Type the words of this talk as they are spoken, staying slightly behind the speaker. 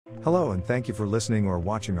Hello and thank you for listening or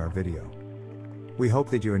watching our video. We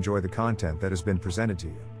hope that you enjoy the content that has been presented to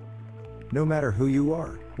you. No matter who you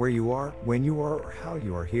are, where you are, when you are, or how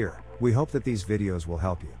you are here, we hope that these videos will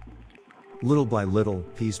help you. Little by little,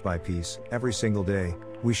 piece by piece, every single day,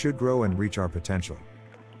 we should grow and reach our potential.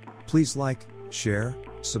 Please like, share,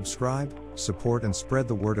 subscribe, support and spread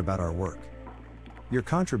the word about our work. Your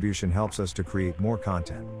contribution helps us to create more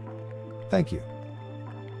content. Thank you.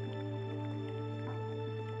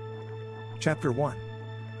 Chapter 1.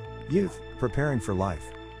 Youth, Preparing for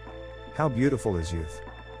Life. How beautiful is youth!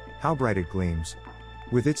 How bright it gleams!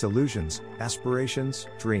 With its illusions, aspirations,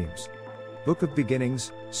 dreams. Book of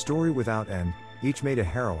beginnings, story without end, each made a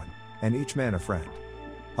heroine, and each man a friend.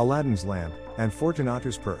 Aladdin's lamp, and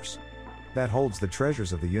Fortunato's purse. That holds the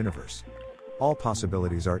treasures of the universe. All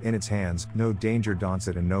possibilities are in its hands, no danger daunts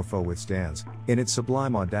it and no foe withstands. In its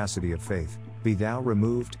sublime audacity of faith, be thou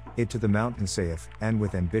removed, it to the mountain saith, and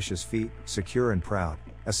with ambitious feet, secure and proud,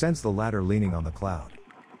 ascends the ladder leaning on the cloud.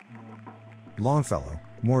 Longfellow,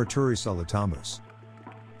 Morituri Salutamus.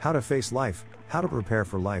 How to face life, how to prepare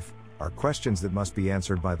for life, are questions that must be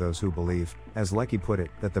answered by those who believe, as Lecky put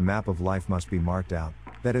it, that the map of life must be marked out,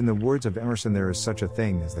 that in the words of Emerson there is such a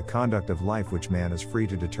thing as the conduct of life which man is free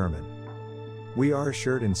to determine. We are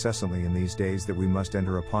assured incessantly in these days that we must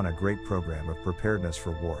enter upon a great program of preparedness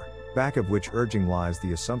for war, back of which urging lies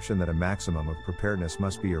the assumption that a maximum of preparedness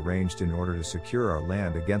must be arranged in order to secure our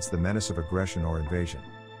land against the menace of aggression or invasion.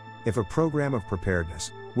 If a program of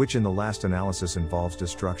preparedness, which in the last analysis involves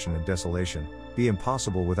destruction and desolation, be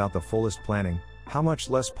impossible without the fullest planning, how much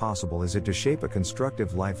less possible is it to shape a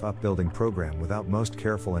constructive life upbuilding program without most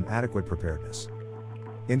careful and adequate preparedness?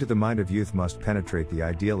 Into the mind of youth must penetrate the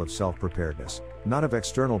ideal of self-preparedness, not of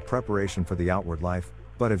external preparation for the outward life,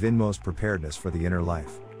 but of inmost preparedness for the inner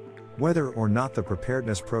life. Whether or not the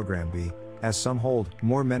preparedness program be, as some hold,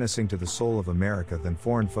 more menacing to the soul of America than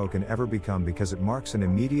foreign foe can ever become because it marks an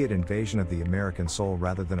immediate invasion of the American soul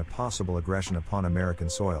rather than a possible aggression upon American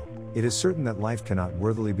soil, it is certain that life cannot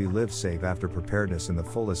worthily be lived save after preparedness in the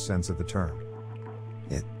fullest sense of the term.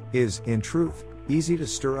 It is, in truth, easy to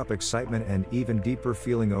stir up excitement and even deeper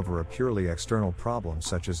feeling over a purely external problem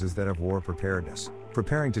such as is that of war preparedness,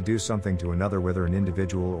 preparing to do something to another, whether an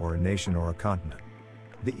individual or a nation or a continent.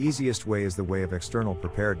 The easiest way is the way of external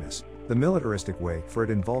preparedness, the militaristic way, for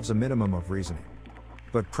it involves a minimum of reasoning.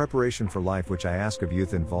 But preparation for life, which I ask of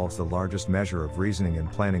youth, involves the largest measure of reasoning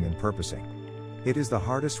and planning and purposing. It is the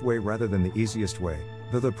hardest way rather than the easiest way,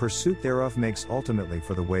 though the pursuit thereof makes ultimately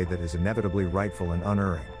for the way that is inevitably rightful and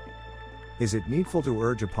unerring. Is it needful to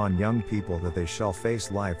urge upon young people that they shall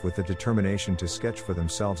face life with the determination to sketch for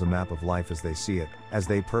themselves a map of life as they see it, as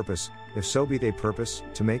they purpose, if so be they purpose,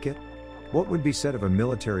 to make it? What would be said of a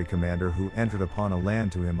military commander who entered upon a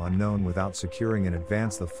land to him unknown without securing in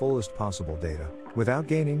advance the fullest possible data, without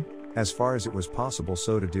gaining, as far as it was possible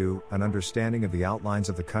so to do, an understanding of the outlines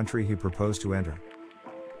of the country he proposed to enter?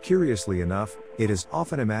 Curiously enough, it is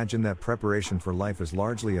often imagined that preparation for life is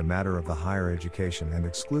largely a matter of the higher education and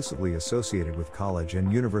exclusively associated with college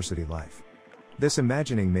and university life. This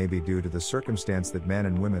imagining may be due to the circumstance that men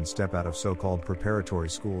and women step out of so-called preparatory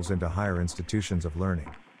schools into higher institutions of learning.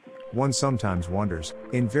 One sometimes wonders,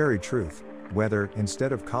 in very truth, whether,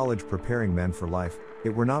 instead of college preparing men for life,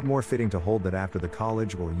 it were not more fitting to hold that after the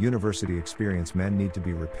college or university experience men need to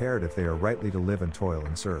be repaired if they are rightly to live and toil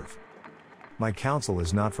and serve. My counsel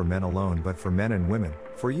is not for men alone but for men and women,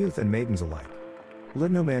 for youth and maidens alike.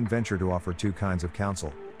 Let no man venture to offer two kinds of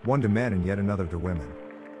counsel, one to men and yet another to women.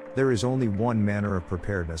 There is only one manner of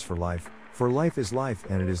preparedness for life is life,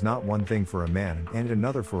 and it is not one thing for a man and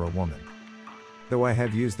another for a woman. Though I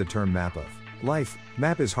have used the term map of life,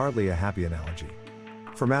 map is hardly a happy analogy.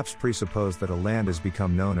 For maps presuppose that a land has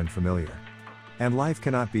become known and familiar. And life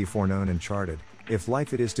cannot be foreknown and charted, if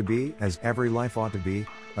life it is to be, as every life ought to be,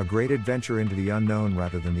 a great adventure into the unknown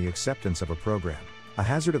rather than the acceptance of a program, a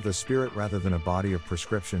hazard of the spirit rather than a body of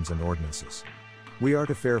prescriptions and ordinances. We are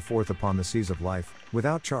to fare forth upon the seas of life,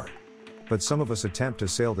 without chart. But some of us attempt to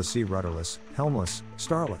sail the sea rudderless, helmless,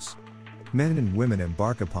 starless. Men and women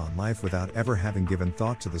embark upon life without ever having given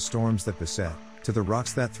thought to the storms that beset, to the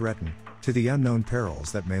rocks that threaten, to the unknown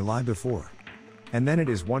perils that may lie before. And then it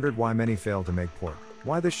is wondered why many fail to make port,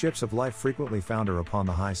 why the ships of life frequently founder upon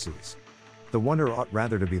the high seas. The wonder ought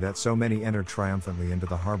rather to be that so many enter triumphantly into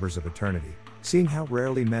the harbors of eternity, seeing how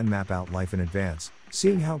rarely men map out life in advance,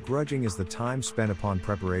 seeing how grudging is the time spent upon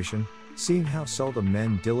preparation, seeing how seldom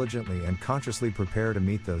men diligently and consciously prepare to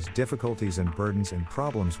meet those difficulties and burdens and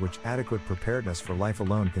problems which adequate preparedness for life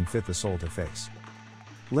alone can fit the soul to face.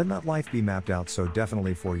 Let not life be mapped out so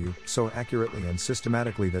definitely for you, so accurately and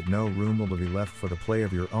systematically that no room will be left for the play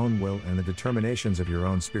of your own will and the determinations of your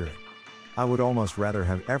own spirit. I would almost rather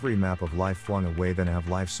have every map of life flung away than have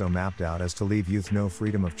life so mapped out as to leave youth no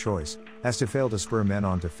freedom of choice, as to fail to spur men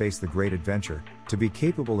on to face the great adventure, to be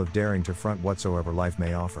capable of daring to front whatsoever life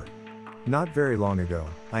may offer. Not very long ago,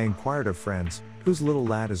 I inquired of friends, whose little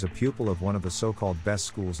lad is a pupil of one of the so-called best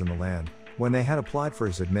schools in the land, when they had applied for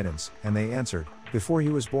his admittance, and they answered, before he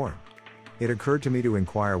was born. It occurred to me to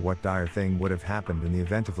inquire what dire thing would have happened in the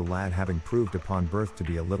event of the lad having proved upon birth to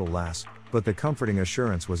be a little lass, but the comforting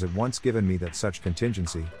assurance was at once given me that such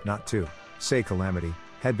contingency, not to say calamity,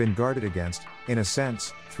 had been guarded against, in a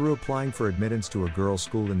sense, through applying for admittance to a girls'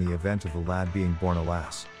 school in the event of the lad being born a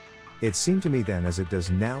lass. It seemed to me then, as it does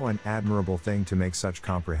now, an admirable thing to make such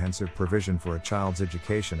comprehensive provision for a child's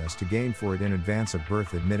education as to gain for it in advance of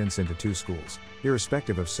birth admittance into 2 schools,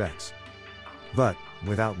 irrespective of sex. But,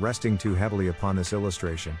 without resting too heavily upon this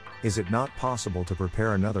illustration, is it not possible to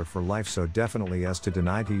prepare another for life so definitely as to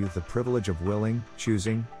deny to youth the privilege of willing,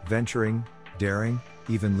 choosing, venturing, daring,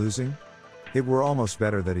 even losing? It were almost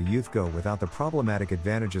better that a youth go without the problematic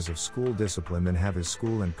advantages of school discipline than have his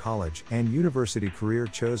school and college and university career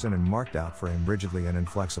chosen and marked out for him rigidly and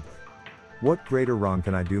inflexibly. What greater wrong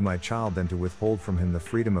can I do my child than to withhold from him the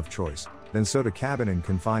freedom of choice, than so to cabin and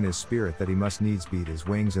confine his spirit that he must needs beat his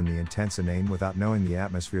wings in the intense inane without knowing the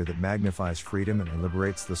atmosphere that magnifies freedom and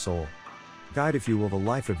liberates the soul? Guide, if you will, the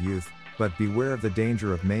life of youth, but beware of the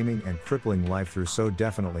danger of maiming and crippling life through so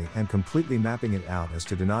definitely and completely mapping it out as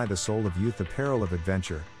to deny the soul of youth the peril of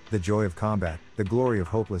adventure, the joy of combat, the glory of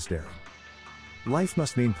hopeless daring. Life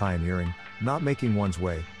must mean pioneering, not making one's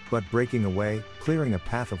way, but breaking away, clearing a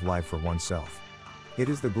path of life for oneself. It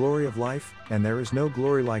is the glory of life, and there is no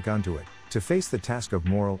glory like unto it, to face the task of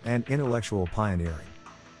moral and intellectual pioneering.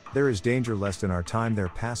 There is danger lest in our time there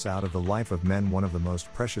pass out of the life of men one of the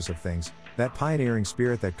most precious of things, that pioneering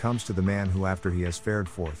spirit that comes to the man who, after he has fared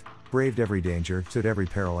forth, braved every danger, stood every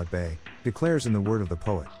peril at bay, declares in the word of the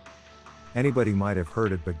poet. Anybody might have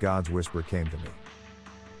heard it, but God's whisper came to me.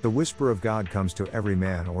 The whisper of God comes to every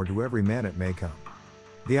man, or to every man it may come.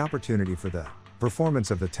 The opportunity for the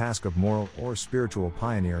performance of the task of moral or spiritual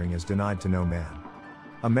pioneering is denied to no man.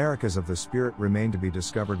 Americas of the spirit remain to be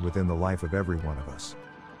discovered within the life of every one of us.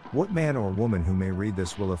 What man or woman who may read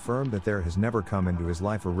this will affirm that there has never come into his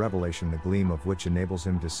life a revelation the gleam of which enables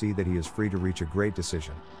him to see that he is free to reach a great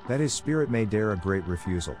decision, that his spirit may dare a great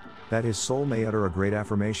refusal, that his soul may utter a great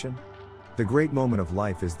affirmation? The great moment of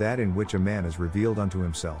life is that in which a man is revealed unto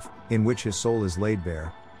himself, in which his soul is laid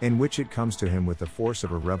bare, in which it comes to him with the force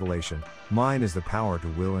of a revelation. Mine is the power to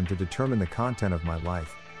will and to determine the content of my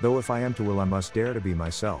life, though if I am to will I must dare to be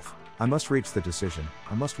myself, I must reach the decision,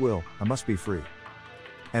 I must will, I must be free.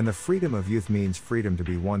 And the freedom of youth means freedom to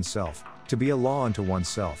be oneself, to be a law unto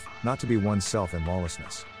oneself, not to be oneself in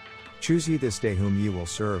lawlessness. Choose ye this day whom ye will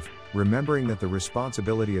serve, remembering that the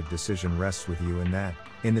responsibility of decision rests with you, and that,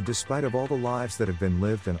 in the despite of all the lives that have been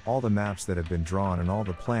lived and all the maps that have been drawn and all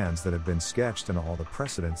the plans that have been sketched and all the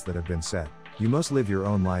precedents that have been set, you must live your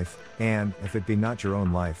own life, and, if it be not your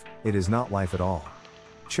own life, it is not life at all.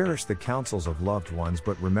 Cherish the counsels of loved ones,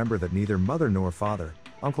 but remember that neither mother nor father,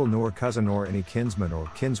 uncle nor cousin nor any kinsman or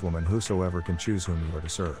kinswoman whosoever can choose whom you are to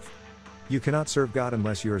serve. You cannot serve God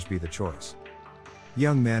unless yours be the choice.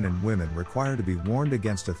 Young men and women require to be warned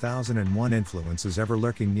against 1,001 influences ever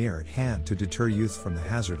lurking near at hand to deter youth from the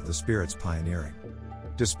hazard of the Spirit's pioneering.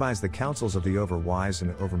 Despise the counsels of the overwise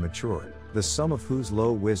and overmature, the sum of whose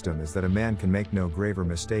low wisdom is that a man can make no graver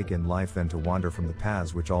mistake in life than to wander from the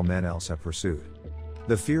paths which all men else have pursued.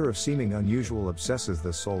 The fear of seeming unusual obsesses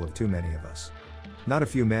the soul of too many of us. Not a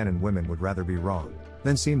few men and women would rather be wrong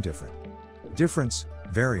than seem different. Difference,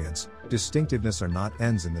 variance, distinctiveness are not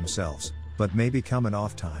ends in themselves, but may become and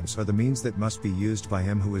ofttimes are the means that must be used by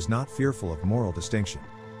him who is not fearful of moral distinction.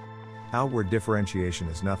 Outward differentiation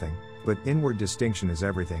is nothing, but inward distinction is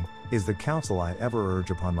everything, is the counsel I ever urge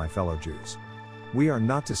upon my fellow Jews. We are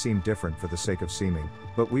not to seem different for the sake of seeming,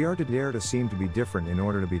 but we are to dare to seem to be different in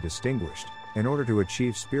order to be distinguished, in order to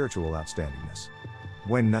achieve spiritual outstandingness.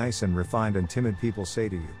 When nice and refined and timid people say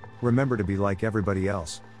to you, remember to be like everybody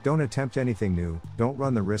else, don't attempt anything new, don't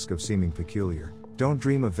run the risk of seeming peculiar, don't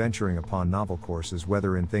dream of venturing upon novel courses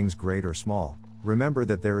whether in things great or small, remember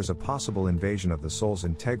that there is a possible invasion of the soul's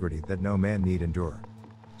integrity that no man need endure.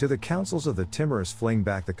 To the counsels of the timorous fling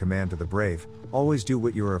back the command to the brave, always do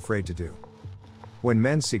what you are afraid to do. When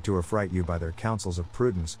men seek to affright you by their counsels of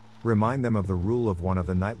prudence, remind them of the rule of one of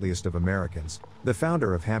the knightliest of Americans, the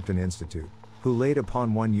founder of Hampton Institute, who laid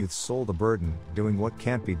upon one youth's soul the burden, doing what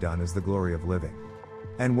can't be done is the glory of living.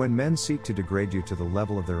 And when men seek to degrade you to the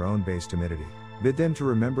level of their own base timidity, bid them to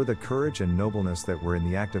remember the courage and nobleness that were in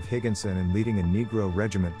the act of Higginson in leading a Negro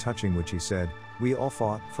regiment, touching which he said, "We all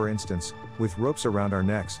fought, for instance, with ropes around our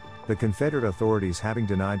necks, the Confederate authorities having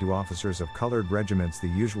denied to officers of colored regiments the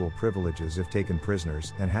usual privileges if taken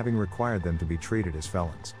prisoners and having required them to be treated as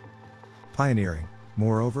felons." Pioneering,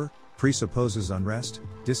 moreover, presupposes unrest,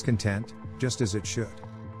 discontent, just as it should.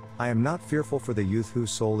 I am not fearful for the youth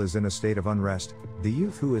whose soul is in a state of unrest, the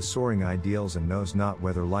youth who is soaring ideals and knows not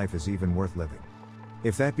whether life is even worth living.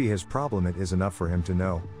 If that be his problem, it is enough for him to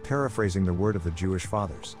know, paraphrasing the word of the Jewish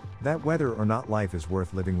fathers, that whether or not life is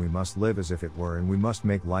worth living, we must live as if it were, and we must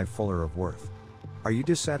make life fuller of worth. Are you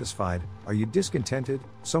dissatisfied? Are you discontented?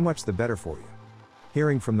 So much the better for you.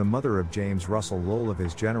 Hearing from the mother of James Russell Lowell of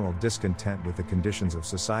his general discontent with the conditions of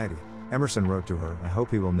society, Emerson wrote to her, "I hope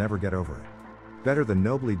he will never get over it. Better the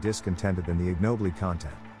nobly discontented than the ignobly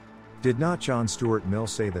content." Did not John Stuart Mill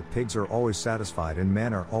say that pigs are always satisfied and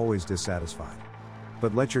men are always dissatisfied?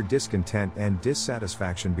 But let your discontent and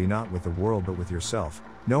dissatisfaction be not with the world but with yourself,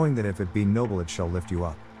 knowing that if it be noble it shall lift you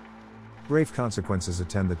up. Grave consequences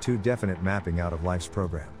attend the too definite mapping out of life's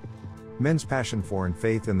program. Men's passion for and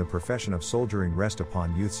faith in the profession of soldiering rest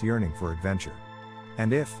upon youth's yearning for adventure.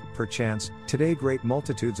 And if, perchance, today great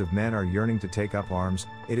multitudes of men are yearning to take up arms,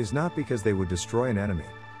 it is not because they would destroy an enemy,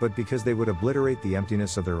 but because they would obliterate the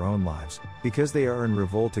emptiness of their own lives, because they are in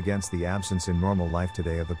revolt against the absence in normal life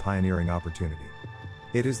today of the pioneering opportunity.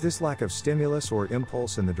 It is this lack of stimulus or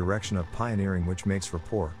impulse in the direction of pioneering which makes for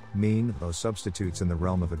poor, mean, low substitutes in the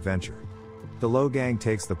realm of adventure. The low gang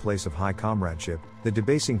takes the place of high comradeship, the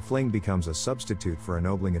debasing fling becomes a substitute for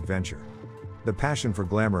ennobling adventure. The passion for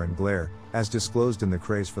glamour and glare, as disclosed in the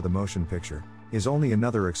craze for the motion picture, is only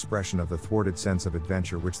another expression of the thwarted sense of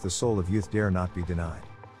adventure which the soul of youth dare not be denied.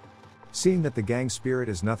 Seeing that the gang spirit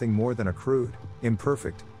is nothing more than a crude,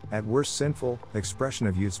 imperfect, at worst sinful, expression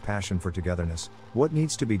of youth's passion for togetherness, what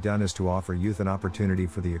needs to be done is to offer youth an opportunity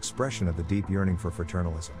for the expression of the deep yearning for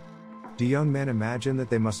fraternalism. Do young men imagine that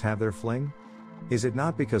they must have their fling? Is it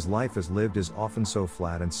not because life as lived is often so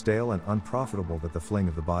flat and stale and unprofitable that the fling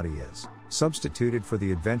of the body is substituted for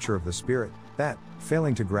the adventure of the spirit, that,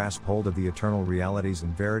 failing to grasp hold of the eternal realities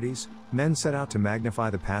and verities, men set out to magnify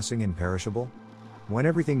the passing and perishable? When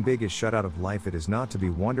everything big is shut out of life, it is not to be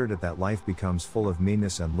wondered at that life becomes full of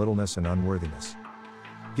meanness and littleness and unworthiness.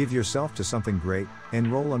 Give yourself to something great,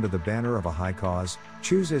 enroll under the banner of a high cause,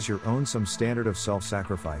 choose as your own some standard of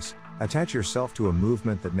self-sacrifice, attach yourself to a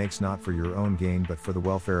movement that makes not for your own gain but for the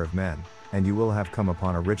welfare of men, and you will have come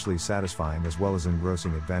upon a richly satisfying as well as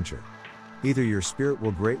engrossing adventure. Either your spirit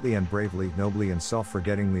will greatly and bravely, nobly and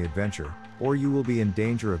self-forgettingly adventure, or you will be in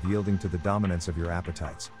danger of yielding to the dominance of your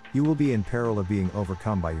appetites, you will be in peril of being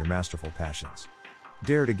overcome by your masterful passions.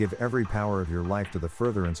 Dare to give every power of your life to the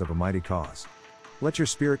furtherance of a mighty cause. Let your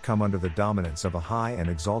spirit come under the dominance of a high and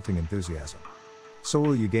exalting enthusiasm. So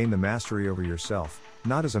will you gain the mastery over yourself,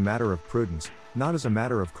 not as a matter of prudence, not as a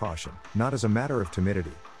matter of caution, not as a matter of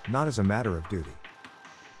timidity, not as a matter of duty.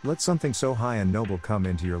 Let something so high and noble come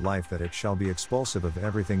into your life that it shall be expulsive of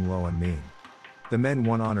everything low and mean. The men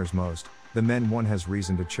one honors most, the men one has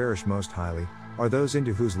reason to cherish most highly, are those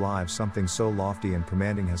into whose lives something so lofty and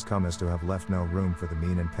commanding has come as to have left no room for the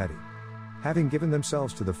mean and petty. Having given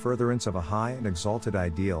themselves to the furtherance of a high and exalted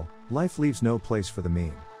ideal, life leaves no place for the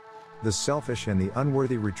mean. The selfish and the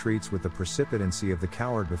unworthy retreats with the precipitancy of the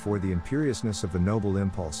coward before the imperiousness of the noble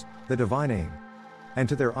impulse, the divine aim. And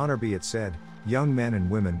to their honor be it said, young men and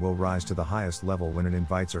women will rise to the highest level when it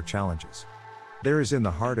invites or challenges. There is in the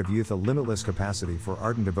heart of youth a limitless capacity for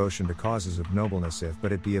ardent devotion to causes of nobleness if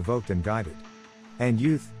but it be evoked and guided. And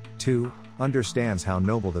youth, too, understands how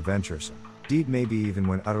noble the venturesome deed may be even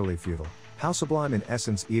when utterly futile, how sublime in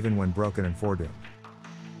essence even when broken and foredoomed.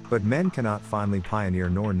 But men cannot finally pioneer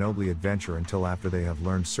nor nobly adventure until after they have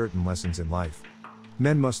learned certain lessons in life.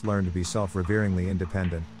 Men must learn to be self-reveringly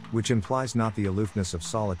independent, which implies not the aloofness of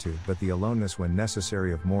solitude but the aloneness when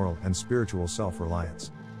necessary of moral and spiritual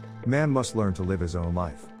self-reliance. Man must learn to live his own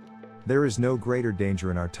life. There is no greater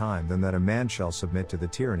danger in our time than that a man shall submit to the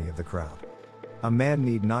tyranny of the crowd. A man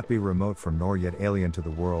need not be remote from nor yet alien to the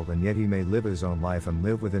world, and yet he may live his own life and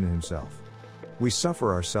live within himself. We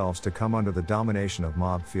suffer ourselves to come under the domination of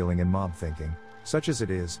mob feeling and mob thinking, such as it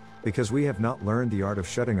is, because we have not learned the art of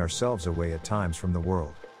shutting ourselves away at times from the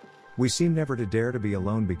world. We seem never to dare to be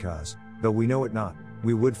alone because, though we know it not,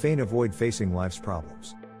 we would fain avoid facing life's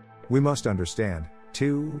problems. We must understand,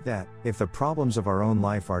 too, that, if the problems of our own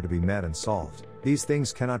life are to be met and solved, these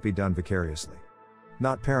things cannot be done vicariously.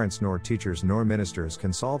 Not parents nor teachers nor ministers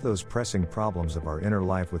can solve those pressing problems of our inner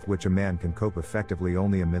life with which a man can cope effectively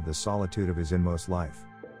only amid the solitude of his inmost life.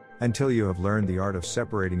 Until you have learned the art of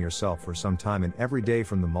separating yourself for some time in every day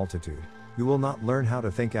from the multitude, you will not learn how to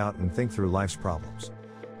think out and think through life's problems.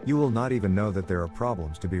 You will not even know that there are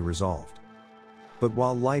problems to be resolved. But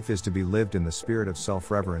while life is to be lived in the spirit of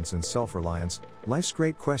self-reverence and self-reliance, life's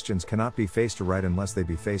great questions cannot be faced aright unless they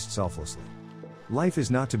be faced selflessly. Life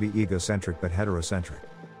is not to be egocentric but heterocentric.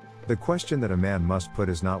 The question that a man must put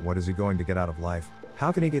is not what is he going to get out of life,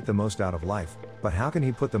 how can he get the most out of life, but how can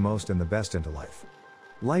he put the most and the best into life.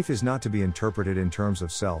 Life is not to be interpreted in terms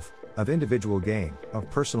of self, of individual gain, of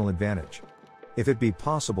personal advantage. If it be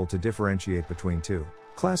possible to differentiate between two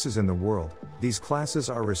classes in the world, these classes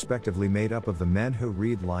are respectively made up of the men who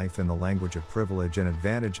read life in the language of privilege and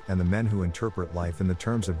advantage and the men who interpret life in the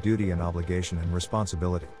terms of duty and obligation and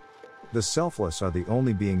responsibility. The selfless are the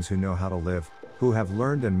only beings who know how to live, who have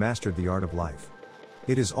learned and mastered the art of life.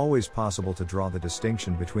 It is always possible to draw the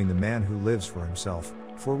distinction between the man who lives for himself,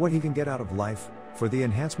 for what he can get out of life, for the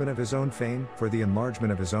enhancement of his own fame, for the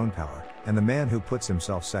enlargement of his own power, and the man who puts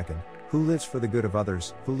himself second, who lives for the good of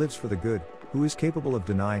others, who lives for the good, who is capable of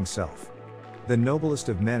denying self. The noblest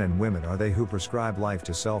of men and women are they who prescribe life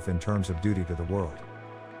to self in terms of duty to the world.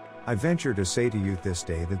 I venture to say to youth this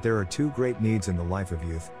day that there are two great needs in the life of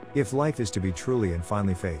youth, if life is to be truly and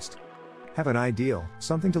finally faced. Have an ideal,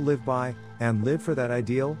 something to live by, and live for that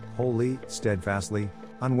ideal, wholly, steadfastly,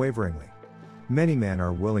 unwaveringly. Many men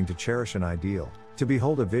are willing to cherish an ideal, to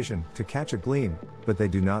behold a vision, to catch a gleam, but they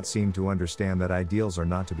do not seem to understand that ideals are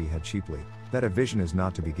not to be had cheaply, that a vision is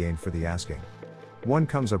not to be gained for the asking. One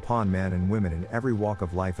comes upon men and women in every walk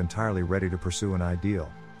of life entirely ready to pursue an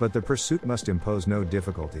ideal, but the pursuit must impose no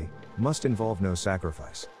difficulty, must involve no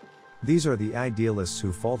sacrifice. These are the idealists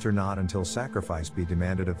who falter not until sacrifice be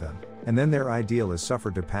demanded of them, and then their ideal is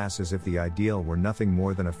suffered to pass as if the ideal were nothing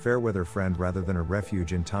more than a fair-weather friend rather than a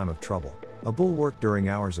refuge in time of trouble, a bulwark during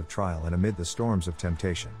hours of trial and amid the storms of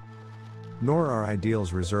temptation. Nor are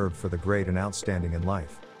ideals reserved for the great and outstanding in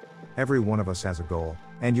life. Every one of us has a goal,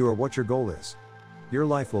 and you are what your goal is. Your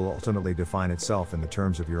life will ultimately define itself in the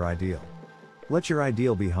terms of your ideal. Let your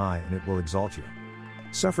ideal be high and it will exalt you.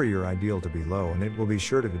 Suffer your ideal to be low and it will be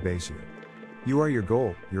sure to debase you. You are your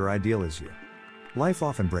goal, your ideal is you. Life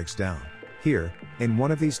often breaks down, here, in one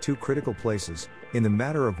of these two critical places, in the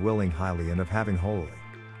matter of willing highly and of having holily.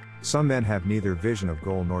 Some men have neither vision of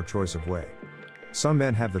goal nor choice of way. Some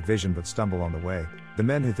men have the vision but stumble on the way, the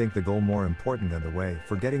men who think the goal more important than the way,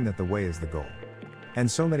 forgetting that the way is the goal. And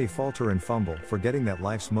so many falter and fumble, forgetting that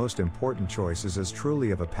life's most important choice is as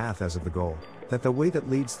truly of a path as of the goal, that the way that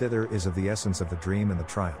leads thither is of the essence of the dream and the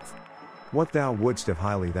triumph. What thou wouldst have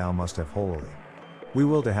highly thou must have holily. We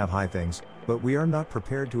will to have high things, but we are not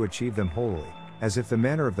prepared to achieve them holily, as if the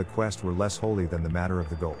manner of the quest were less holy than the matter of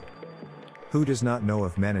the goal. Who does not know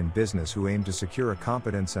of men in business who aim to secure a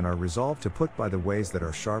competence and are resolved to put by the ways that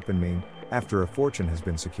are sharp and mean, after a fortune has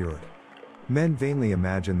been secured? Men vainly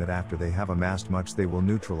imagine that after they have amassed much they will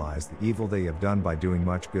neutralize the evil they have done by doing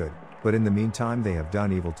much good, but in the meantime they have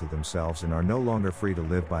done evil to themselves and are no longer free to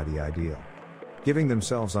live by the ideal. Giving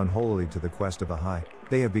themselves unholily to the quest of the high,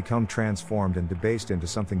 they have become transformed and debased into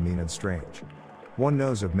something mean and strange. One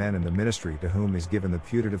knows of men in the ministry to whom is given the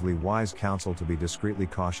putatively wise counsel to be discreetly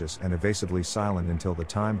cautious and evasively silent until the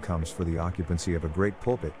time comes for the occupancy of a great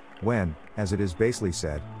pulpit, when, as it is basely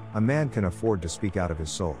said, a man can afford to speak out of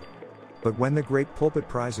his soul. But when the great pulpit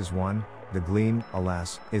prize is won, the gleam,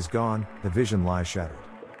 alas, is gone, the vision lies shattered.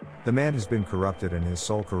 The man has been corrupted and his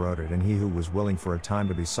soul corroded, and he who was willing for a time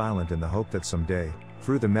to be silent in the hope that some day,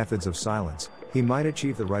 through the methods of silence, he might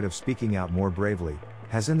achieve the right of speaking out more bravely,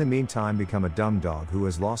 has in the meantime become a dumb dog who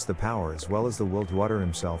has lost the power as well as the will to utter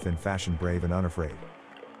himself in fashion brave and unafraid.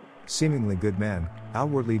 Seemingly good men,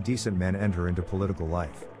 outwardly decent men enter into political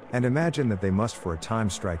life, and imagine that they must for a time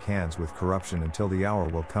strike hands with corruption until the hour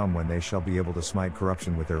will come when they shall be able to smite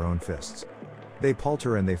corruption with their own fists. They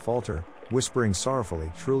palter and they falter, whispering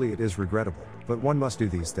sorrowfully, truly it is regrettable, but one must do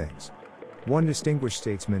these things. One distinguished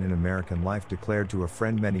statesman in American life declared to a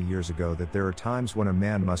friend many years ago that there are times when a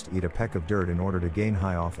man must eat a peck of dirt in order to gain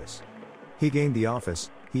high office. He gained the office,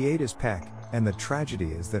 he ate his peck, and the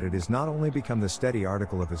tragedy is that it has not only become the steady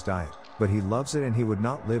article of his diet, but he loves it and he would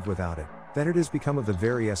not live without it, that it has become of the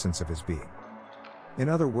very essence of his being. In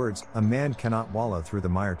other words, a man cannot wallow through the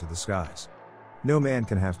mire to the skies. No man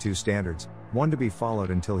can have two standards, one to be followed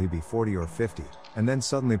until he be 40 or 50, and then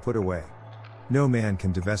suddenly put away. No man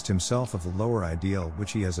can divest himself of the lower ideal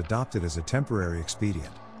which he has adopted as a temporary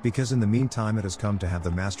expedient, because in the meantime it has come to have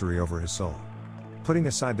the mastery over his soul. Putting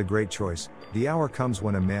aside the great choice, the hour comes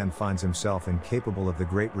when a man finds himself incapable of the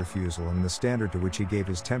great refusal and the standard to which he gave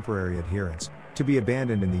his temporary adherence, to be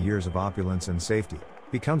abandoned in the years of opulence and safety,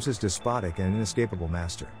 becomes his despotic and inescapable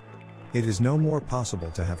master. It is no more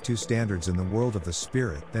possible to have two standards in the world of the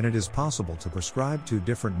spirit than it is possible to prescribe two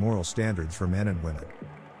different moral standards for men and women.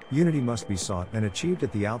 Unity must be sought and achieved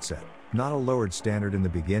at the outset, not a lowered standard in the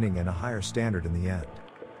beginning and a higher standard in the end.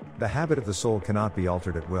 The habit of the soul cannot be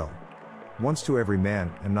altered at will. Once to every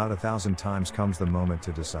man, and not 1,000 times, comes the moment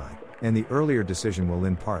to decide, and the earlier decision will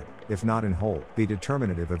in part, if not in whole, be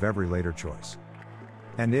determinative of every later choice.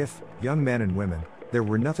 And if, young men and women, there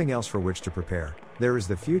were nothing else for which to prepare, there is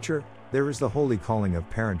the future, there is the holy calling of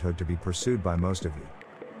parenthood to be pursued by most of you.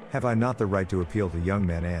 Have I not the right to appeal to young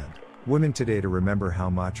men and women today to remember how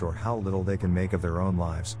much or how little they can make of their own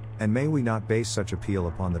lives, and may we not base such appeal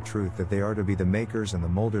upon the truth that they are to be the makers and the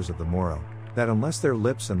molders of the morrow, that unless their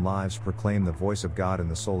lips and lives proclaim the voice of God in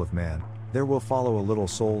the soul of man, there will follow a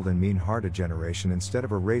little-souled and mean-hearted generation instead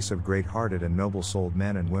of a race of great-hearted and noble-souled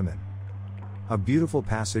men and women. A beautiful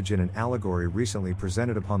passage in an allegory recently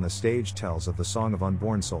presented upon the stage tells of the song of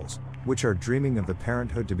unborn souls, which are dreaming of the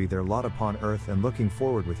parenthood to be their lot upon earth and looking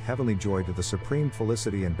forward with heavenly joy to the supreme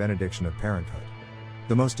felicity and benediction of parenthood.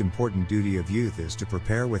 The most important duty of youth is to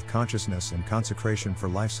prepare with consciousness and consecration for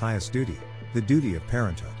life's highest duty, the duty of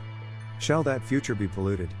parenthood. Shall that future be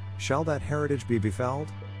polluted? Shall that heritage be befouled?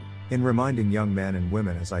 In reminding young men and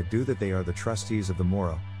women as I do that they are the trustees of the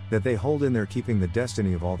morrow, that they hold in their keeping the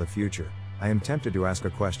destiny of all the future, I am tempted to ask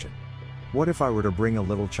a question. What if I were to bring a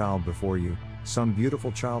little child before you, some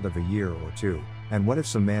beautiful child of a year or two, and what if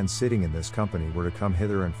some man sitting in this company were to come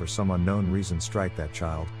hither and for some unknown reason strike that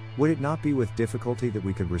child? Would it not be with difficulty that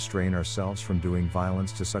we could restrain ourselves from doing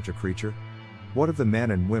violence to such a creature? What of the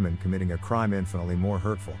men and women committing a crime infinitely more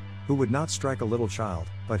hurtful, who would not strike a little child,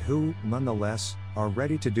 but who, nonetheless, are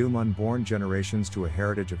ready to doom unborn generations to a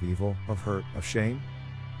heritage of evil, of hurt, of shame?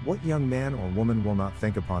 What young man or woman will not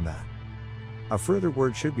think upon that? A further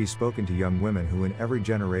word should be spoken to young women who in every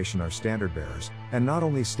generation are standard bearers, and not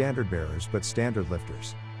only standard bearers but standard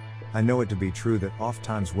lifters. I know it to be true that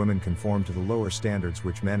ofttimes women conform to the lower standards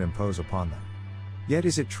which men impose upon them. Yet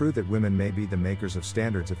is it true that women may be the makers of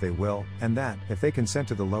standards if they will, and that, if they consent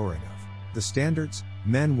to the lowering of the standards,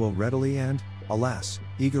 men will readily and, alas,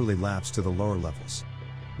 eagerly lapse to the lower levels.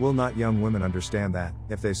 Will not young women understand that,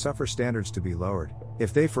 if they suffer standards to be lowered,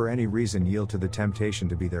 if they for any reason yield to the temptation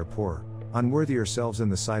to be their poorer, unworthier selves in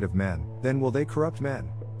the sight of men, then will they corrupt men?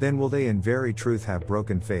 Then will they in very truth have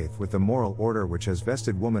broken faith with the moral order which has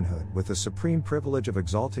vested womanhood with the supreme privilege of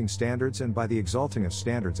exalting standards and by the exalting of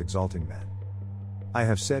standards exalting men. I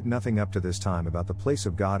have said nothing up to this time about the place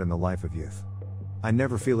of God in the life of youth. I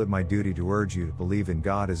never feel it my duty to urge you to believe in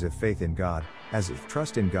God as if faith in God, as if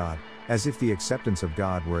trust in God, as if the acceptance of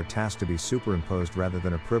God were a task to be superimposed rather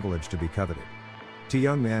than a privilege to be coveted. To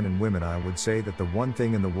young men and women I would say that the one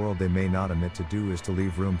thing in the world they may not omit to do is to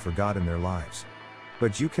leave room for God in their lives.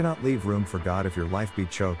 But you cannot leave room for God if your life be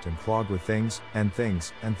choked and clogged with things, and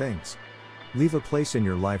things, and things. Leave a place in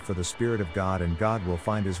your life for the Spirit of God and God will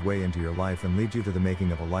find His way into your life and lead you to the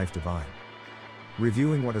making of a life divine.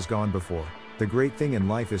 Reviewing what has gone before, the great thing in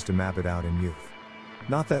life is to map it out in youth.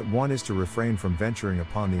 Not that one is to refrain from venturing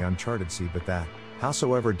upon the uncharted sea but that,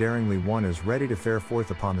 howsoever daringly one is ready to fare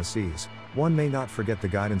forth upon the seas, one may not forget the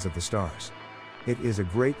guidance of the stars. It is a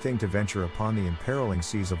great thing to venture upon the imperiling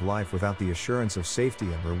seas of life without the assurance of safety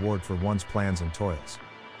and reward for one's plans and toils.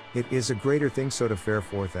 It is a greater thing so to fare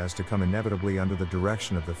forth as to come inevitably under the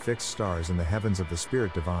direction of the fixed stars in the heavens of the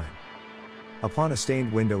Spirit divine. Upon a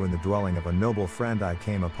stained window in the dwelling of a noble friend I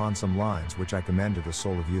came upon some lines which I commend to the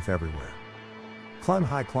soul of youth everywhere. Climb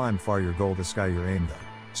high, climb far, your goal the sky, your aim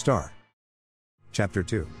the star. Chapter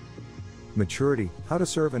 2. Maturity, how to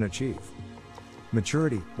serve and achieve.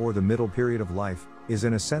 Maturity, or the middle period of life, is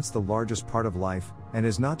in a sense the largest part of life, and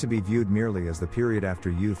is not to be viewed merely as the period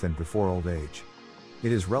after youth and before old age.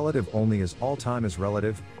 It is relative only as all time is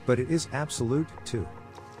relative, but it is absolute, too.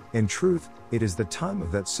 In truth, it is the time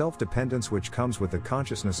of that self-dependence which comes with the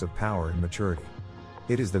consciousness of power and maturity.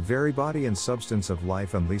 It is the very body and substance of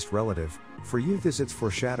life and least relative, for youth is its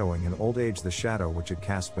foreshadowing and old age the shadow which it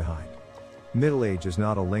casts behind. Middle age is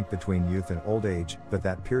not a link between youth and old age, but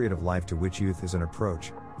that period of life to which youth is an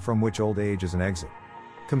approach, from which old age is an exit.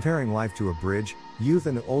 Comparing life to a bridge, youth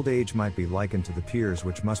and old age might be likened to the piers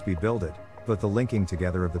which must be builded, but the linking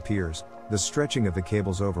together of the piers, the stretching of the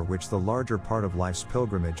cables over which the larger part of life's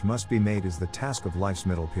pilgrimage must be made is the task of life's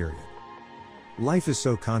middle period. Life is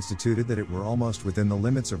so constituted that it were almost within the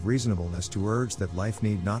limits of reasonableness to urge that life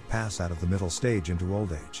need not pass out of the middle stage into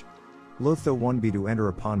old age. Loth though one be to enter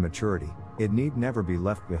upon maturity, it need never be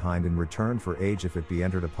left behind in return for age if it be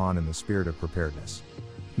entered upon in the spirit of preparedness.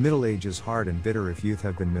 Middle age is hard and bitter if youth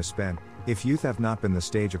have been misspent, if youth have not been the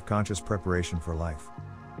stage of conscious preparation for life.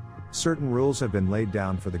 Certain rules have been laid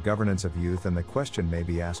down for the governance of youth, and the question may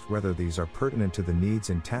be asked whether these are pertinent to the needs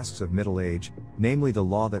and tasks of middle age, namely the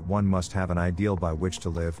law that one must have an ideal by which to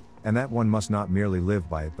live, and that one must not merely live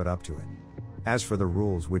by it but up to it. As for the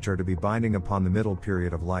rules which are to be binding upon the middle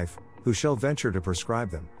period of life, who shall venture to prescribe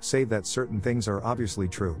them, save that certain things are obviously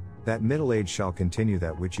true, that middle age shall continue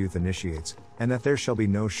that which youth initiates, and that there shall be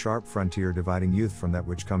no sharp frontier dividing youth from that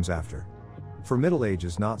which comes after. For middle age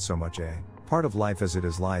is not so much a part of life as it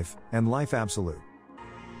is life, and life absolute.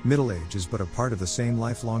 Middle age is but a part of the same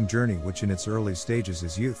lifelong journey which in its early stages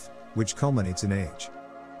is youth, which culminates in age.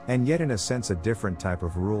 And yet in a sense a different type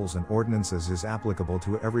of rules and ordinances is applicable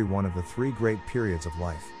to every one of the three great periods of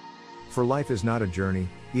life. For life is not a journey,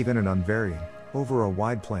 even an unvarying, over a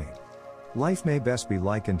wide plain. Life may best be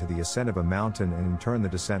likened to the ascent of a mountain and in turn the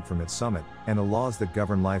descent from its summit, and the laws that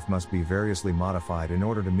govern life must be variously modified in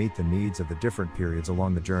order to meet the needs of the different periods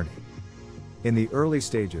along the journey. In the early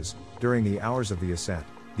stages, during the hours of the ascent,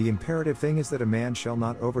 the imperative thing is that a man shall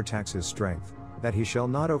not overtax his strength, that he shall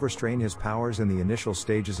not overstrain his powers in the initial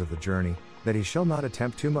stages of the journey, that he shall not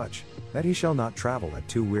attempt too much, that he shall not travel at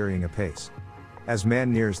too wearying a pace. As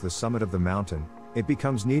man nears the summit of the mountain, it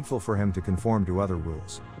becomes needful for him to conform to other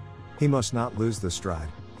rules. He must not lose the stride,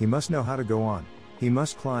 he must know how to go on, he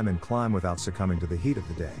must climb and climb without succumbing to the heat of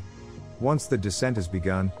the day. Once the descent is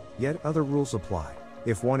begun, yet other rules apply,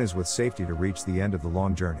 if one is with safety to reach the end of the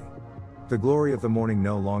long journey. The glory of the morning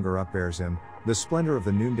no longer upbears him, the splendor of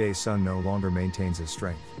the noonday sun no longer maintains his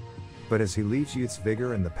strength. But as he leaves youth's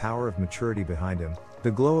vigor and the power of maturity behind him,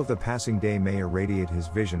 the glow of the passing day may irradiate his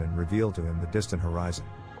vision and reveal to him the distant horizon.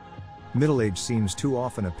 Middle age seems too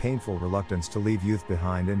often a painful reluctance to leave youth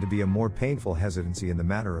behind and to be a more painful hesitancy in the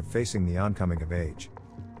matter of facing the oncoming of age.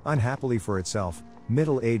 Unhappily for itself,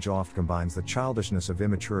 middle age oft combines the childishness of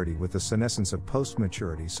immaturity with the senescence of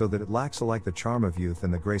post-maturity so that it lacks alike the charm of youth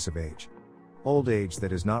and the grace of age. Old age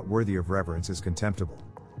that is not worthy of reverence is contemptible.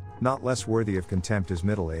 Not less worthy of contempt is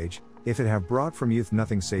middle age, if it have brought from youth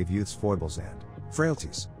nothing save youth's foibles and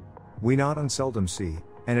frailties. We not unseldom see,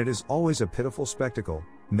 and it is always a pitiful spectacle,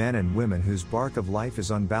 men and women whose bark of life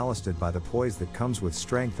is unballasted by the poise that comes with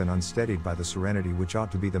strength and unsteadied by the serenity which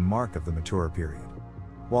ought to be the mark of the maturer period.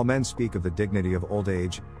 While men speak of the dignity of old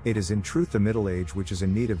age, it is in truth the middle age which is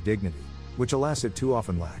in need of dignity, which alas it too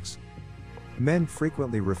often lacks. Men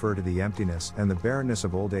frequently refer to the emptiness and the barrenness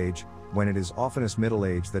of old age, when it is oftenest middle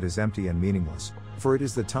age that is empty and meaningless, for it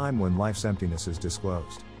is the time when life's emptiness is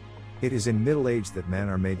disclosed. It is in middle age that men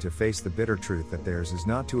are made to face the bitter truth that theirs is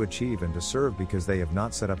not to achieve and to serve because they have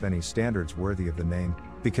not set up any standards worthy of the name,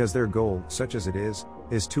 because their goal, such as it is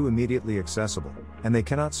too immediately accessible, and they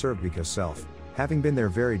cannot serve because self, having been their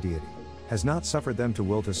very deity, has not suffered them to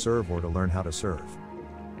will to serve or to learn how to serve.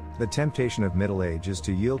 The temptation of middle age is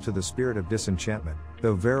to yield to the spirit of disenchantment,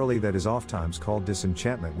 though verily that is ofttimes called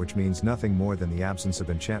disenchantment, which means nothing more than the absence of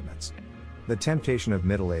enchantments. The temptation of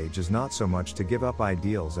middle age is not so much to give up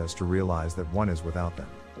ideals as to realize that one is without them.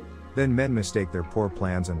 Then men mistake their poor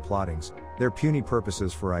plans and plottings, their puny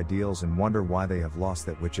purposes for ideals, and wonder why they have lost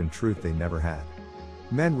that which in truth they never had.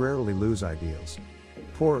 Men rarely lose ideals.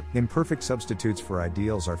 Poor, imperfect substitutes for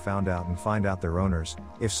ideals are found out and find out their owners,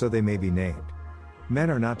 if so they may be named. Men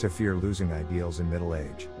are not to fear losing ideals in middle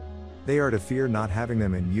age. They are to fear not having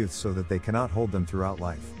them in youth so that they cannot hold them throughout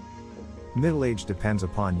life. Middle age depends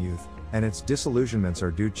upon youth, and its disillusionments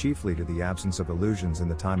are due chiefly to the absence of illusions in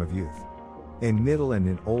the time of youth. In middle and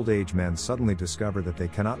in old age men suddenly discover that they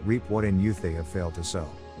cannot reap what in youth they have failed to sow.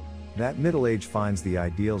 That middle age finds the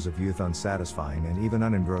ideals of youth unsatisfying and even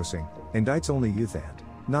unengrossing, indicts only youth and,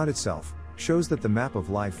 not itself, shows that the map of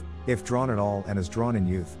life, if drawn at all and as drawn in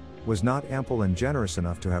youth, was not ample and generous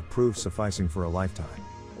enough to have proved sufficing for a lifetime.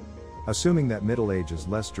 Assuming that middle age is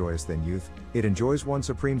less joyous than youth, it enjoys one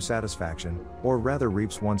supreme satisfaction, or rather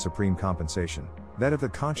reaps one supreme compensation, that of the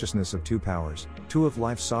consciousness of two powers, two of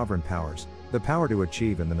life's sovereign powers, the power to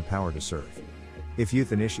achieve and then the power to serve. If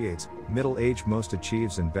youth initiates, middle age most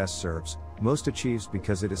achieves and best serves, most achieves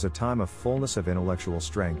because it is a time of fullness of intellectual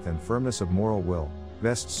strength and firmness of moral will,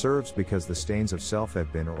 best serves because the stains of self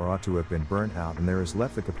have been or ought to have been burnt out and there is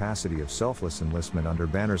left the capacity of selfless enlistment under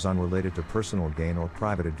banners unrelated to personal gain or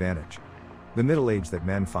private advantage. The middle age that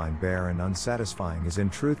men find bare and unsatisfying is in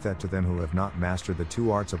truth that to them who have not mastered the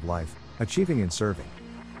two arts of life, achieving and serving.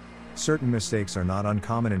 Certain mistakes are not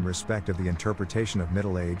uncommon in respect of the interpretation of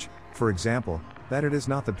middle age, for example, that it is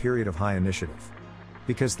not the period of high initiative.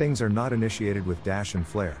 Because things are not initiated with dash and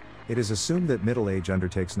flair, it is assumed that middle age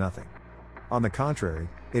undertakes nothing. On the contrary,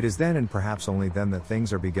 it is then and perhaps only then that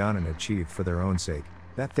things are begun and achieved for their own sake,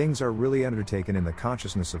 that things are really undertaken in the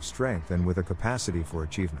consciousness of strength and with a capacity for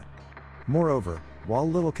achievement. Moreover, while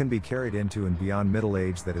little can be carried into and beyond middle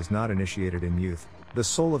age that is not initiated in youth, the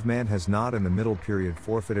soul of man has not in the middle period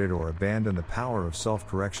forfeited or abandoned the power of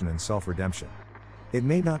self-correction and self-redemption. It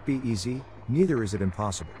may not be easy, neither is it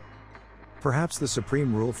impossible. Perhaps the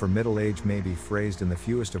supreme rule for middle age may be phrased in the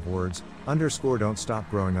fewest of words, don't stop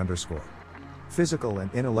growing . Physical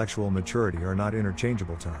and intellectual maturity are not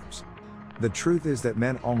interchangeable terms. The truth is that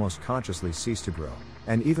men almost consciously cease to grow,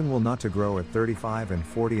 and even will not to grow at 35 and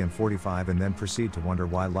 40 and 45 and then proceed to wonder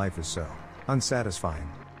why life is so unsatisfying.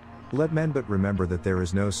 Let men but remember that there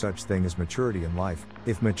is no such thing as maturity in life,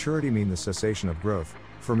 if maturity mean the cessation of growth,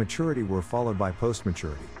 for maturity were followed by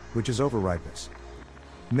post-maturity, which is overripeness.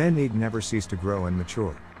 Men need never cease to grow and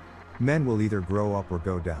mature. Men will either grow up or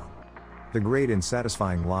go down. The great and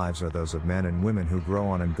satisfying lives are those of men and women who grow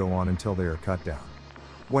on and go on until they are cut down.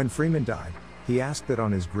 When Freeman died, he asked that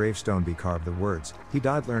on his gravestone be carved the words, "He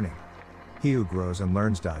died learning. He who grows and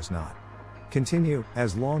learns dies not." Continue,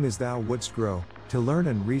 as long as thou wouldst grow, to learn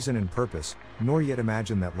and reason and purpose, nor yet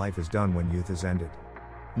imagine that life is done when youth is ended.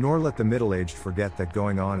 Nor let the middle-aged forget that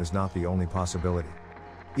going on is not the only possibility.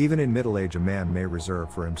 Even in middle age a man may reserve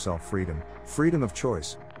for himself freedom of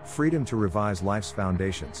choice, freedom to revise life's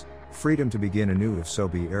foundations, freedom to begin anew if so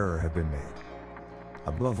be error have been made.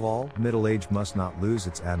 Above all, middle age must not lose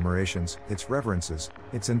its admirations, its reverences,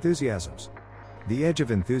 its enthusiasms. The edge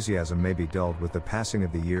of enthusiasm may be dulled with the passing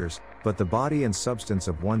of the years, but the body and substance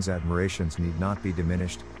of one's admirations need not be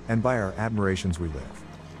diminished, and by our admirations we live.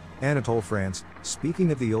 Anatole France, speaking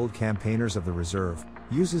of the old campaigners of the reserve,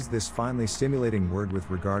 uses this finely stimulating word with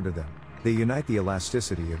regard to them: they unite the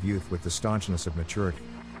elasticity of youth with the staunchness of maturity.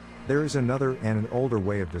 There is another and an older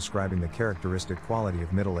way of describing the characteristic quality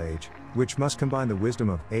of middle age, which must combine the wisdom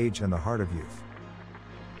of age and the heart of youth.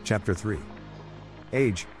 Chapter 3.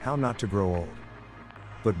 Age, How Not to Grow Old.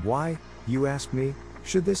 But why, you ask me,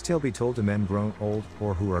 should this tale be told to men grown old,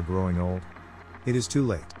 or who are growing old? It is too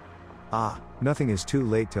late. Ah, nothing is too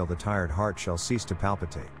late till the tired heart shall cease to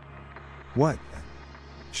palpitate. What, then?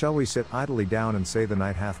 Shall we sit idly down and say the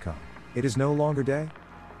night hath come? It is no longer day?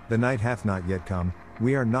 The night hath not yet come,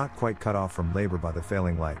 we are not quite cut off from labor by the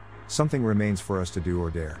failing light, something remains for us to do or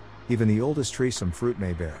dare, even the oldest tree some fruit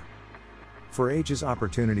may bear. For age is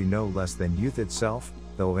opportunity no less than youth itself,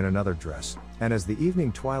 though in another dress, and as the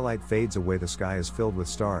evening twilight fades away the sky is filled with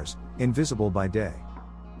stars, invisible by day.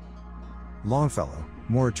 Longfellow,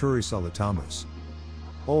 Morituri Solitamus.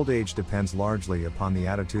 Old age depends largely upon the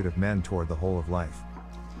attitude of men toward the whole of life.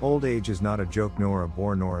 Old age is not a joke nor a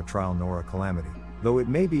bore nor a trial nor a calamity, though it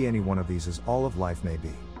may be any one of these as all of life may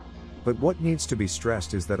be. But what needs to be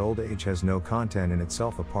stressed is that old age has no content in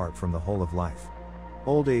itself apart from the whole of life.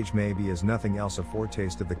 Old age may be as nothing else a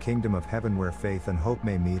foretaste of the kingdom of heaven where faith and hope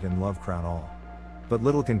may meet and love crown all. But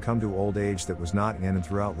little can come to old age that was not in and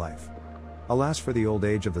throughout life. Alas for the old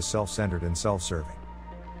age of the self-centered and self-serving.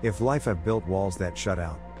 If life have built walls that shut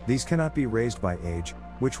out, these cannot be raised by age,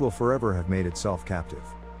 which will forever have made itself captive.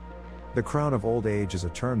 The crown of old age is a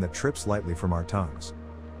term that trips lightly from our tongues.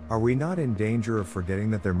 Are we not in danger of forgetting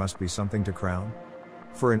that there must be something to crown?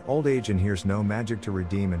 For in old age inheres no magic to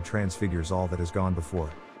redeem and transfigures all that has gone before.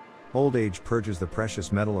 Old age purges the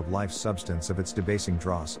precious metal of life's substance of its debasing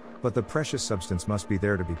dross, but the precious substance must be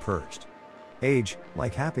there to be purged. Age,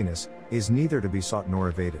 like happiness, is neither to be sought nor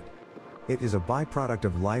evaded. It is a byproduct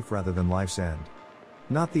of life rather than life's end.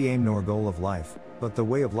 Not the aim nor goal of life, but the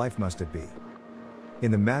way of life must it be.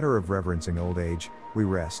 In the matter of reverencing old age, we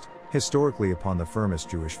rest, historically, upon the firmest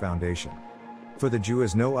Jewish foundation. For the Jew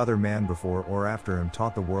as no other man before or after him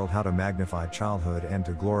taught the world how to magnify childhood and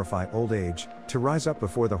to glorify old age, to rise up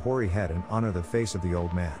before the hoary head and honor the face of the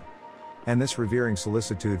old man. And this revering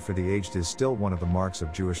solicitude for the aged is still one of the marks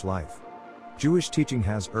of Jewish life. Jewish teaching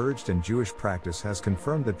has urged and Jewish practice has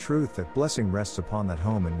confirmed the truth that blessing rests upon that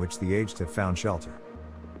home in which the aged have found shelter.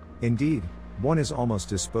 Indeed, one is almost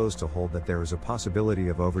disposed to hold that there is a possibility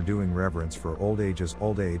of overdoing reverence for old age as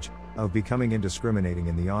old age, of becoming indiscriminating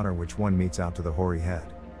in the honor which one metes out to the hoary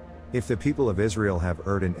head. If the people of Israel have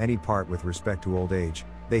erred in any part with respect to old age,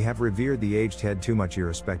 they have revered the aged head too much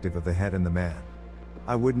irrespective of the head and the man.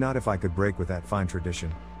 I would not if I could break with that fine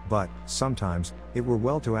tradition, but, sometimes, it were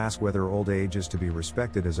well to ask whether old age is to be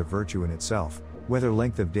respected as a virtue in itself, whether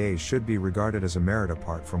length of days should be regarded as a merit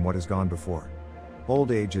apart from what has gone before.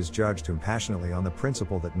 Old age is judged compassionately on the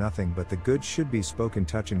principle that nothing but the good should be spoken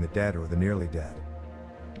touching the dead or the nearly dead.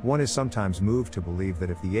 One is sometimes moved to believe that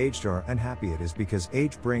if the aged are unhappy, it is because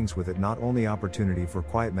age brings with it not only opportunity for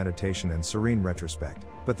quiet meditation and serene retrospect,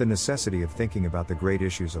 but the necessity of thinking about the great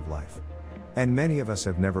issues of life. And many of us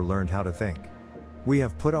have never learned how to think. We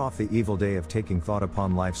have put off the evil day of taking thought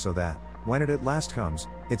upon life so that, when it at last comes,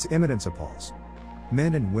 its imminence appalls.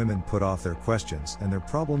 Men and women put off their questions and their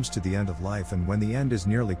problems to the end of life, and when the end is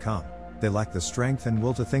nearly come, they lack the strength and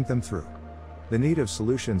will to think them through. The need of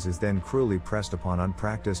solutions is then cruelly pressed upon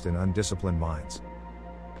unpracticed and undisciplined minds.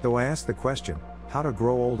 Though I ask the question, how to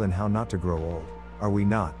grow old and how not to grow old, are we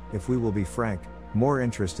not, if we will be frank, more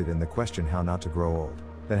interested in the question how not to grow old,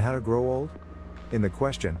 than how to grow old? In the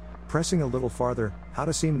question, pressing a little farther, how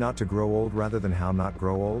to seem not to grow old rather than how not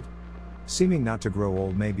grow old? Seeming not to grow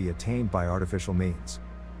old may be attained by artificial means.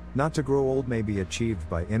 Not to grow old may be achieved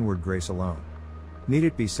by inward grace alone. Need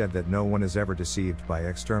it be said that no one is ever deceived by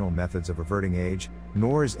external methods of averting age,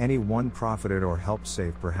 nor is any one profited or helped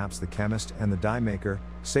save perhaps the chemist and the dye maker,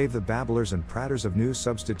 save the babblers and pratters of new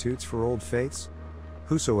substitutes for old faiths?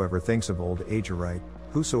 Whosoever thinks of old age aright,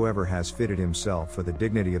 whosoever has fitted himself for the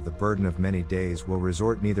dignity of the burden of many days, will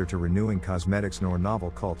resort neither to renewing cosmetics nor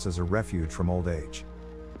novel cults as a refuge from old age.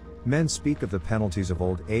 Men speak of the penalties of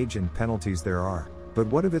old age, and penalties there are, but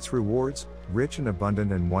what of its rewards, rich and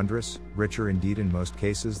abundant and wondrous, richer indeed in most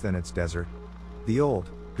cases than its desert? The old,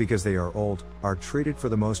 because they are old, are treated for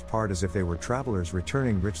the most part as if they were travelers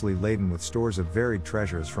returning richly laden with stores of varied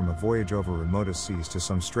treasures from a voyage over remotest seas to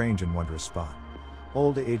some strange and wondrous spot.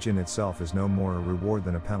 Old age in itself is no more a reward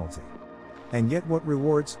than a penalty. And yet what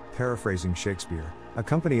rewards, paraphrasing Shakespeare,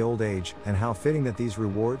 accompany old age, and how fitting that these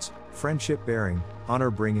rewards, friendship bearing, honor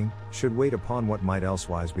bringing, should wait upon what might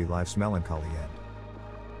elsewise be life's melancholy end.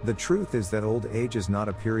 The truth is that old age is not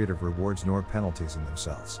a period of rewards nor penalties in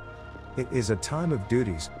themselves. It is a time of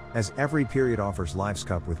duties, as every period offers life's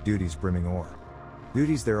cup with duties brimming o'er.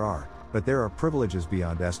 Duties there are, but there are privileges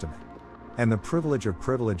beyond estimate. And the privilege of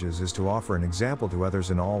privileges is to offer an example to others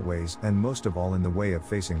in all ways, and most of all in the way of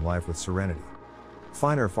facing life with serenity.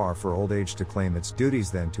 Finer far for old age to claim its duties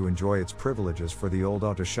than to enjoy its privileges, for the old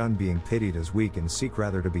ought to shun being pitied as weak and seek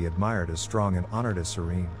rather to be admired as strong and honored as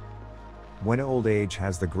serene. When old age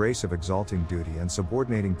has the grace of exalting duty and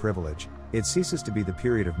subordinating privilege, it ceases to be the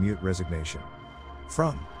period of mute resignation.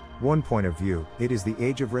 From one point of view, it is the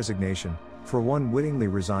age of resignation, for one wittingly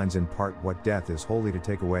resigns in part what death is wholly to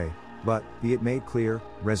take away, but, be it made clear,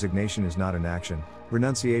 resignation is not inaction,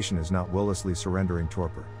 renunciation is not willlessly surrendering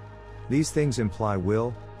torpor. These things imply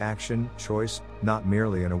will, action, choice, not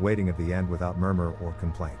merely an awaiting of the end without murmur or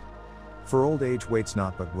complaint. For old age waits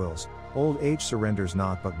not but wills, old age surrenders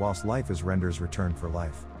not but whilst life is renders return for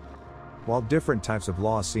life. While different types of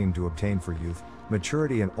law seem to obtain for youth,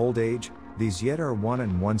 maturity and old age, these yet are one,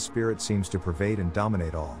 and one spirit seems to pervade and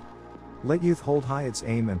dominate all. Let youth hold high its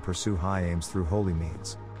aim and pursue high aims through holy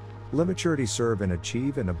means. Let maturity serve and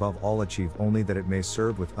achieve, and above all achieve only that it may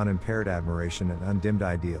serve with unimpaired admiration and undimmed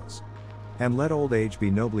ideals. And let old age be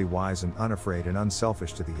nobly wise and unafraid and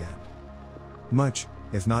unselfish to the end. Much,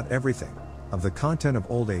 if not everything, of the content of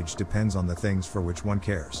old age depends on the things for which one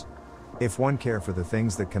cares. If one care for the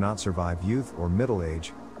things that cannot survive youth or middle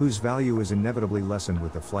age, whose value is inevitably lessened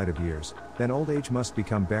with the flight of years, then old age must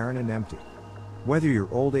become barren and empty. Whether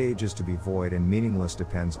your old age is to be void and meaningless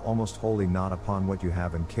depends almost wholly not upon what you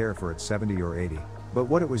have and care for at 70 or 80, but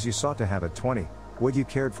what it was you sought to have at 20, what you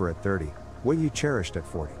cared for at 30, what you cherished at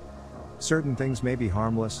 40. Certain things may be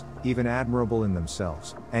harmless, even admirable in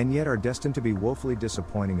themselves, and yet are destined to be woefully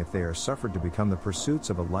disappointing if they are suffered to become the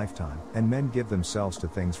pursuits of a lifetime, and men give themselves to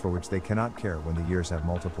things for which they cannot care when the years have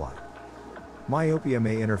multiplied. Myopia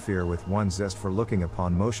may interfere with one's zest for looking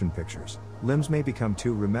upon motion pictures, limbs may become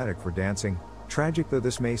too rheumatic for dancing. Tragic though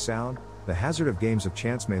this may sound, the hazard of games of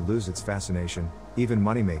chance may lose its fascination, even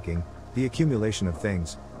money-making, the accumulation of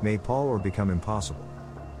things, may pall or become impossible.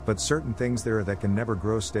 But certain things there are that can never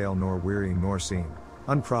grow stale nor wearying nor seem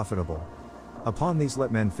unprofitable. Upon these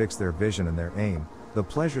let men fix their vision and their aim, the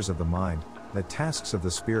pleasures of the mind, the tasks of the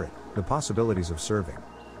spirit, the possibilities of serving.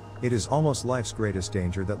 It is almost life's greatest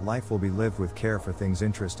danger that life will be lived with care for things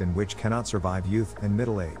interest in which cannot survive youth and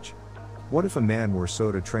middle age. What if a man were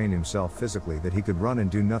so to train himself physically that he could run and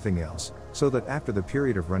do nothing else, so that after the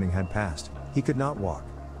period of running had passed, he could not walk?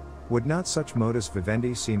 Would not such modus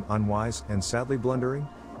vivendi seem unwise and sadly blundering?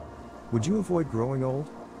 Would you avoid growing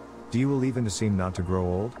old? Do you will even to seem not to grow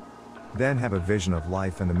old? Then have a vision of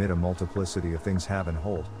life, and amid a multiplicity of things have and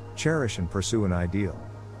hold, cherish and pursue an ideal.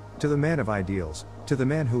 To the man of ideals, to the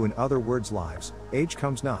man who in other words lives, age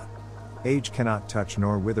comes not. Age cannot touch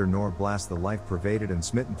nor wither nor blast the life pervaded and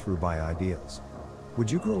smitten through by ideals.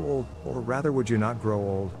 Would you grow old, or rather would you not grow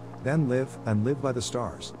old? then live, and live by the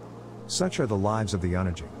stars. Such are the lives of the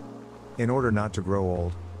unaging. In order not to grow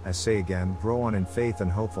old, I say again, grow on in faith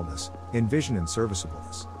and hopefulness, in vision and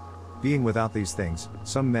serviceableness. Being without these things,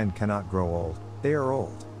 some men cannot grow old, they are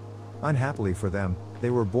old. Unhappily for them, they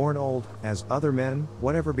were born old, as other men,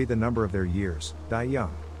 whatever be the number of their years, die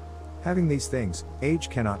young. Having these things, age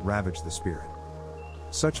cannot ravage the spirit.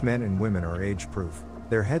 Such men and women are age-proof,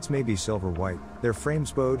 their heads may be silver white, their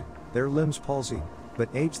frames bowed, their limbs palsied, but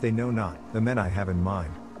age they know not. The men I have in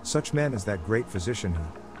mind, such men as that great physician who,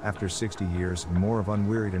 after 60 years and more of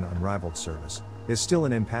unwearied and unrivaled service, is still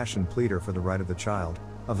an impassioned pleader for the right of the child,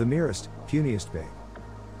 of the merest, puniest babe.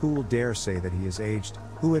 Who will dare say that he is aged,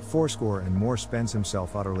 who at fourscore and more spends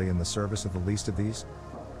himself utterly in the service of the least of these?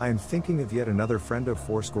 I am thinking of yet another friend of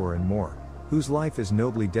fourscore and more, whose life is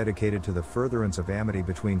nobly dedicated to the furtherance of amity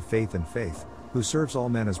between faith and faith, who serves all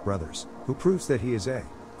men as brothers, who proves that he is a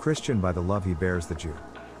Christian by the love he bears the Jew.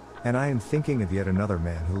 And I am thinking of yet another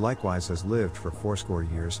man who likewise has lived for fourscore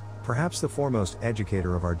years, perhaps the foremost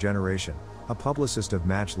educator of our generation, a publicist of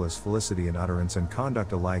matchless felicity in utterance and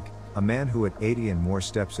conduct alike, a man who at 80 and more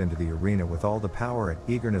steps into the arena with all the power and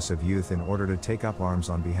eagerness of youth in order to take up arms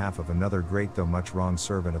on behalf of another great though much wronged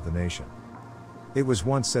servant of the nation. It was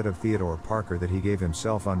once said of Theodore Parker that he gave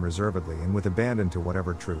himself unreservedly and with abandon to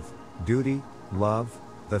whatever truth, duty, love,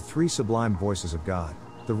 the three sublime voices of God,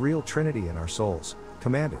 the real Trinity in our souls,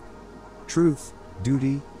 commanded. Truth,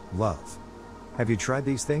 duty, love. Have you tried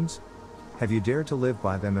these things? Have you dared to live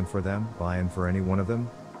by them and for them, by and for any one of them?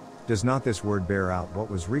 Does not this word bear out what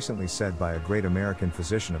was recently said by a great American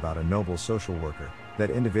physician about a noble social worker, that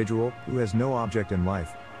individual, who has no object in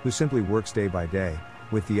life, who simply works day by day,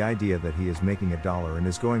 with the idea that he is making $1 and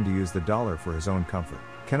is going to use the dollar for his own comfort,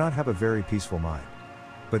 cannot have a very peaceful mind.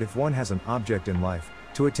 But if one has an object in life,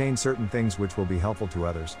 to attain certain things which will be helpful to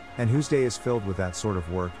others, and whose day is filled with that sort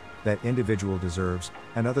of work, that individual deserves,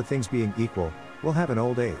 and other things being equal, will have an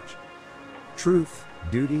old age. Truth,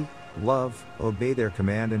 duty, love, obey their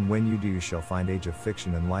command, and when you do you shall find age of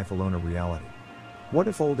fiction and life alone a reality. What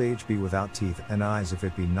if old age be without teeth and eyes, if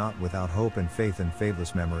it be not without hope and faith and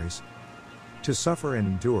faithless memories? To suffer and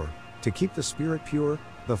endure, to keep the spirit pure,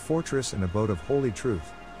 the fortress and abode of holy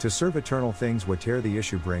truth, to serve eternal things whate'er the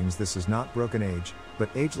issue brings, this is not broken age, but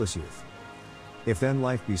ageless youth. If then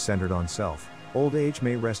life be centered on self, old age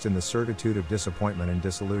may rest in the certitude of disappointment and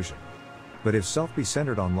disillusion. But if self be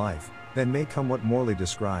centered on life, then may come what Morley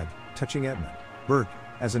described, touching Edmund Burke,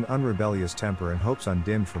 as an unrebellious temper and hopes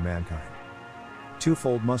undimmed for mankind.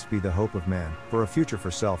 Twofold must be the hope of man, for a future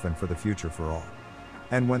for self and for the future for all.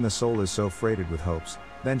 And when the soul is so freighted with hopes,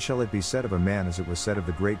 then shall it be said of a man as it was said of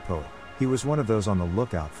the great poet, he was one of those on the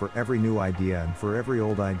lookout for every new idea and for every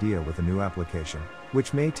old idea with a new application,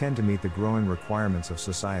 which may tend to meet the growing requirements of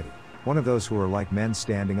society. One of those who are like men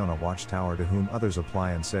standing on a watchtower to whom others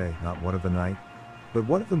apply and say, not what of the night, but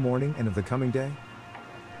what of the morning and of the coming day?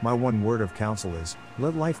 My one word of counsel is,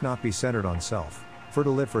 let life not be centered on self, for to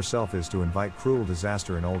live for self is to invite cruel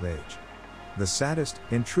disaster in old age. The saddest,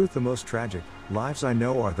 in truth the most tragic, lives I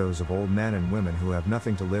know are those of old men and women who have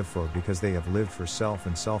nothing to live for because they have lived for self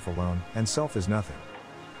and self alone, and self is nothing.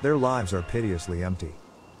 Their lives are piteously empty.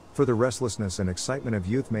 For the restlessness and excitement of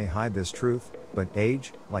youth may hide this truth, but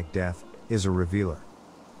age, like death, is a revealer.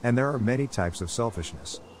 And there are many types of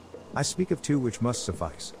selfishness. I speak of two which must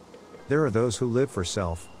suffice. There are those who live for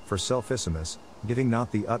selfissimus, giving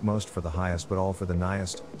not the utmost for the highest but all for the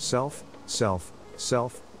nighest, self,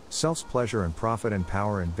 self's pleasure and profit and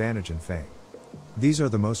power and vantage and fame. These are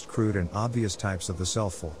the most crude and obvious types of the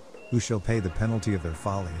selfful, who shall pay the penalty of their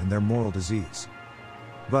folly and their moral disease.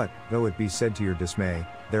 But, though it be said to your dismay,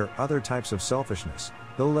 there are other types of selfishness,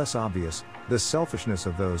 though less obvious, the selfishness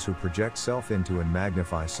of those who project self into and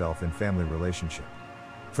magnify self in family relationship.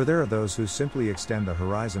 For there are those who simply extend the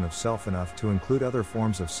horizon of self enough to include other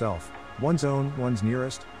forms of self, one's own, one's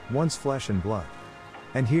nearest, one's flesh and blood.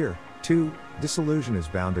 And here, too, disillusion is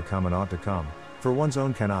bound to come and ought to come, for one's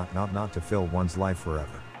own cannot not to fill one's life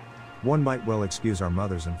forever. One might well excuse our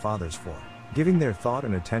mothers and fathers for giving their thought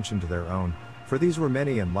and attention to their own, for these were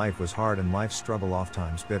many and life was hard and life's struggle oft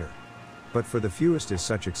times bitter. But for the fewest is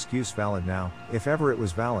such excuse valid now, if ever it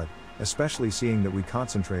was valid, especially seeing that we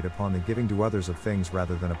concentrate upon the giving to others of things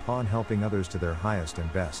rather than upon helping others to their highest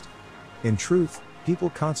and best. In truth, people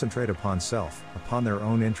concentrate upon self, upon their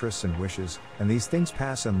own interests and wishes, and these things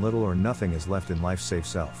pass and little or nothing is left in life save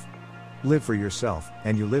self. Live for yourself,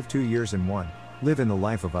 and you live 2 years in one, live in the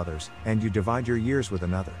life of others, and you divide your years with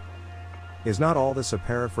another. Is not all this a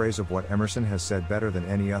paraphrase of what Emerson has said better than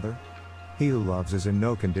any other? He who loves is in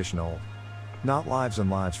no condition old. Not lives and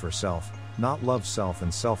lives for self, not love self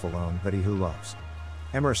and self alone, but he who loves.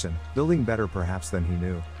 Emerson, building better perhaps than he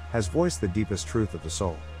knew, has voiced the deepest truth of the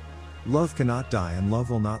soul. Love cannot die and love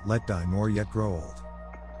will not let die nor yet grow old.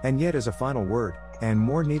 And yet as a final word, and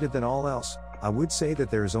more needed than all else, I would say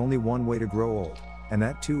that there is only one way to grow old, and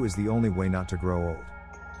that too is the only way not to grow old.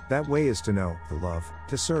 That way is to know, to love,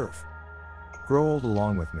 to serve. Grow old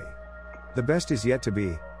along with me. The best is yet to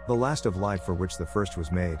be, the last of life for which the first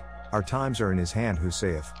was made. Our times are in his hand who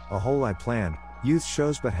saith, a whole I planned, youth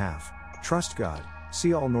shows but half. Trust God,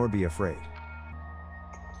 see all nor be afraid.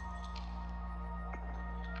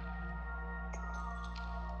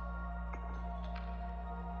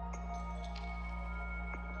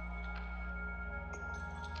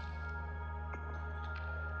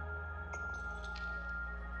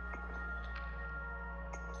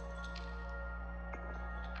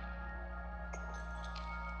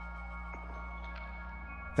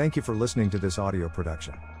 Thank you for listening to this audio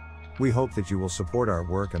production. We hope that you will support our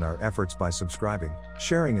work and our efforts by subscribing,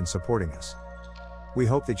 sharing and supporting us. We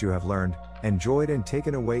hope that you have learned, enjoyed and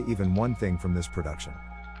taken away even one thing from this production.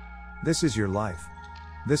 This is your life.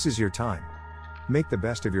 This is your time. Make the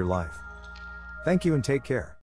best of your life. Thank you and take care.